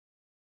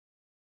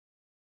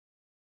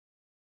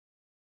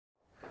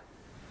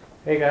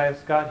Hey guys,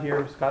 Scott here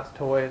with Scott's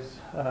Toys.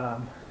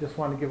 Just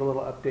wanted to give a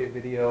little update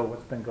video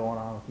what's been going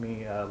on with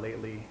me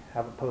lately.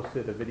 Haven't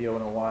posted a video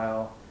in a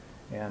while,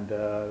 and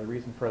the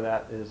reason for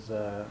that is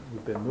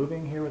we've been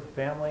moving here with the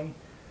family,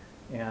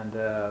 and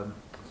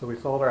so we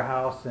sold our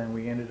house and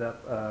we ended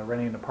up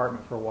renting an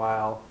apartment for a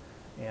while,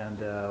 and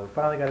we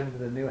finally got into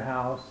the new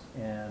house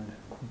and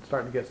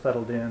starting to get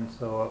settled in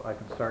so I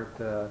can start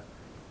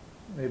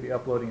maybe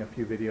uploading a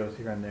few videos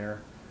here and there.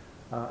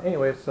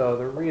 Anyway, so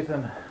the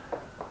reason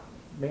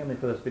mainly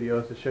for this video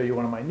is to show you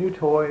one of my new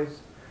toys,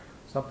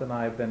 something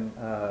I've been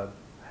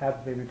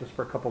had maybe just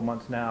for a couple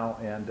months now,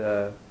 and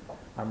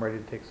I'm ready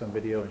to take some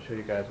video and show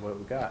you guys what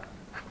we got.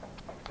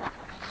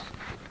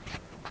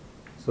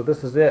 So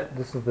this is it.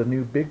 This is the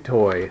new big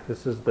toy.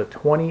 This is the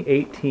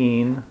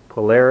 2018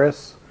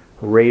 Polaris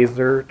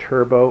RZR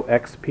Turbo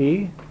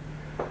XP.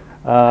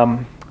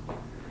 A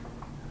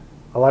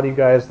lot of you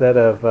guys that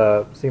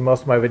have seen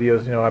most of my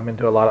videos, you know I'm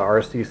into a lot of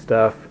RC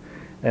stuff.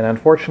 And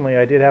unfortunately,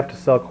 I did have to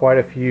sell quite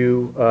a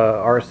few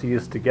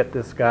RCs to get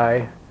this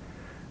guy.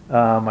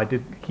 I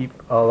did keep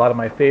a lot of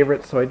my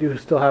favorites, so I do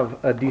still have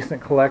a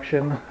decent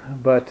collection.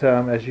 But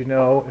as you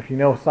know, if you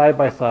know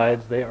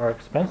side-by-sides, they are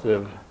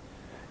expensive.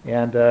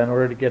 And in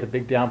order to get a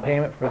big down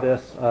payment for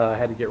this, I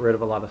had to get rid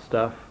of a lot of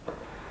stuff.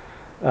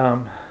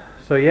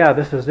 So yeah,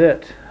 this is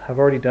it. I've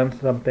already done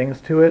some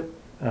things to it.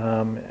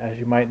 As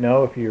you might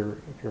know, if you're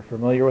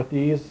familiar with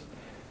these.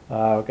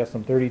 We've got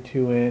some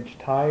 32-inch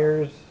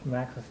tires,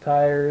 Maxxis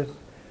tires,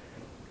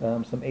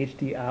 some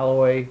HD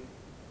alloy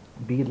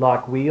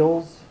beadlock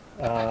wheels,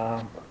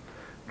 got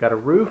a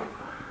roof,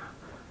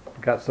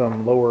 got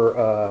some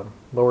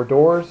lower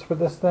doors for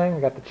this thing. We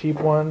got the cheap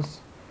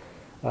ones.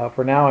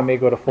 For now, I may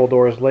go to full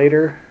doors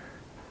later.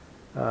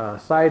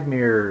 Side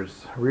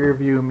mirrors, rear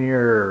view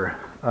mirror.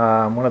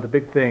 One of the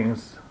big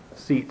things,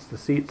 seats. The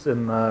seats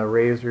in the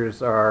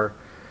RZRs are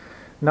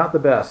not the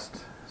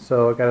best.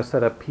 So I got a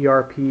set of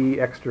PRP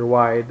extra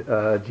wide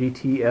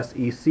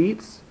GTSE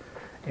seats,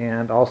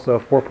 and also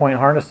 4-point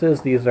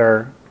harnesses. These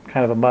are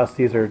kind of a must.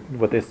 These are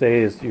what they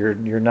say is your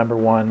number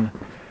one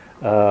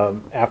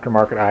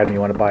aftermarket item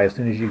you want to buy as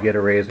soon as you get a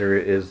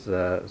RZR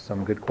is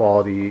some good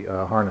quality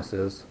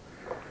harnesses.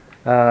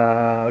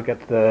 I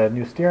got the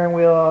new steering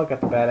wheel. Got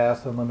the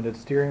badass unlimited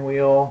steering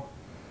wheel.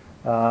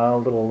 A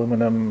little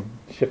aluminum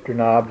shifter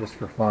knob just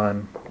for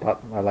fun.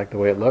 I like the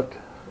way it looked.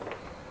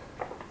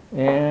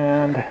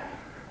 And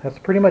that's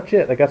pretty much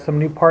it. I got some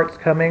new parts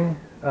coming,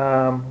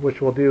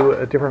 which we'll do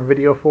a different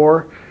video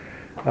for.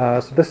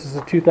 So this is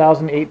a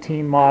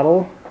 2018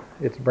 model.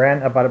 It's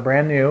about a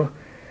brand new.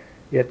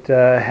 It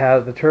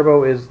has the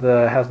turbo has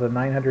the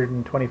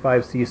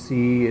 925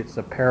 cc. It's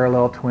a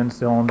parallel twin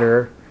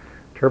cylinder,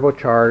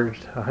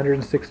 turbocharged,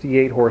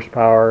 168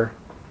 horsepower.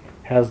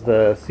 Has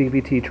the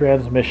CVT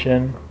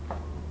transmission,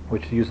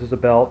 which uses a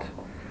belt.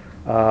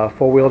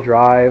 4-wheel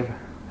drive.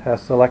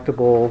 Has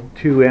selectable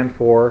 2 and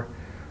 4.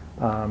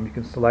 You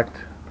can select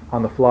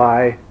on the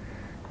fly.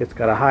 It's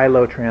got a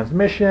high-low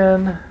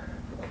transmission.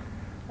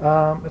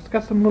 It's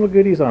got some little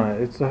goodies on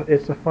it.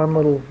 It's a fun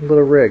little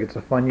rig. It's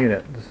a fun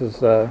unit. This is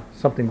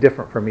something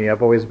different for me.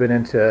 I've always been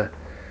into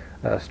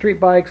street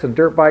bikes and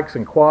dirt bikes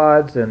and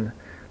quads, and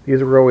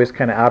these were always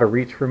kind of out of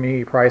reach for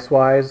me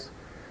price-wise.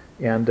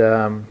 And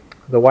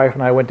the wife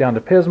and I went down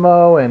to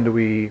Pismo, and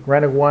we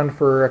rented one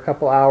for a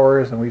couple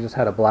hours, and we just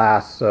had a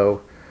blast.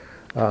 So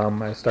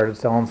I started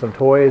selling some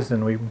toys,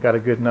 and we've got a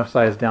good enough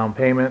size down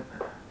payment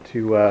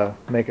to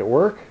make it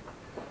work.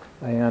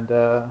 And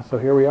so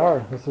here we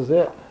are. This is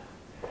it.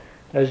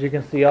 As you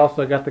can see,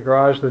 also I got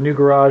the new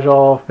garage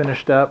all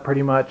finished up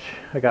pretty much.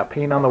 I got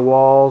paint on the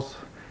walls.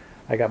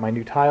 I got my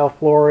new tile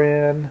floor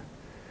in.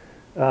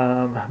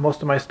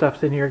 Most of my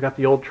stuff's in here. Got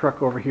the old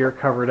truck over here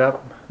covered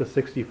up, the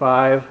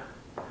 65.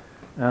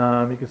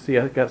 You can see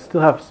I still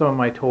have some of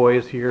my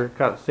toys here.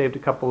 Saved a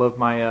couple of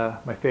my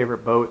my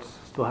favorite boats.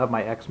 Still have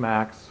my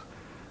X-Max,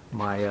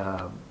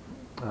 my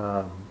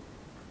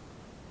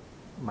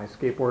my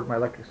skateboard, my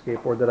electric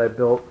skateboard that I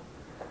built.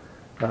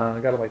 I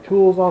got all my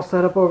tools all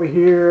set up over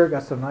here.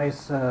 Got some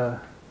nice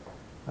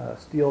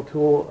steel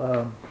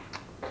tool,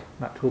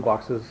 not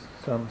toolboxes,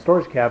 some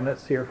storage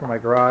cabinets here for my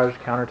garage.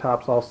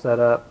 Countertops all set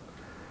up.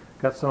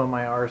 Got some of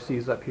my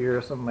RCs up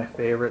here. Some of my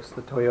favorites,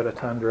 the Toyota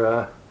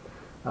Tundra.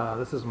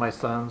 This is my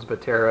son's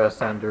Batera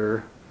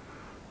Ascender,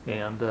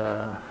 and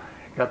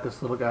got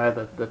this little guy,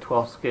 the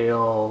 12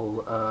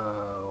 scale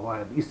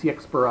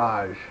ECX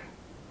Barrage,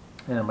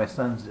 and my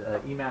son's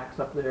Emax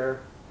up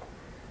there,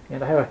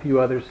 and I have a few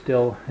others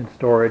still in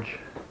storage.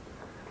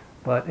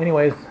 But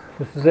anyways,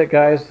 this is it,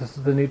 guys. This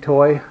is the new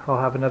toy.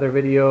 I'll have another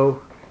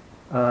video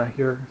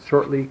here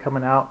shortly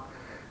coming out.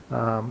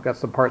 Got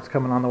some parts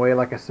coming on the way,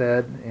 like I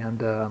said,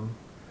 and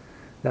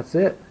that's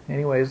it.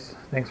 Anyways,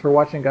 thanks for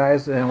watching,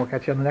 guys, and we'll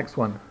catch you on the next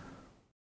one.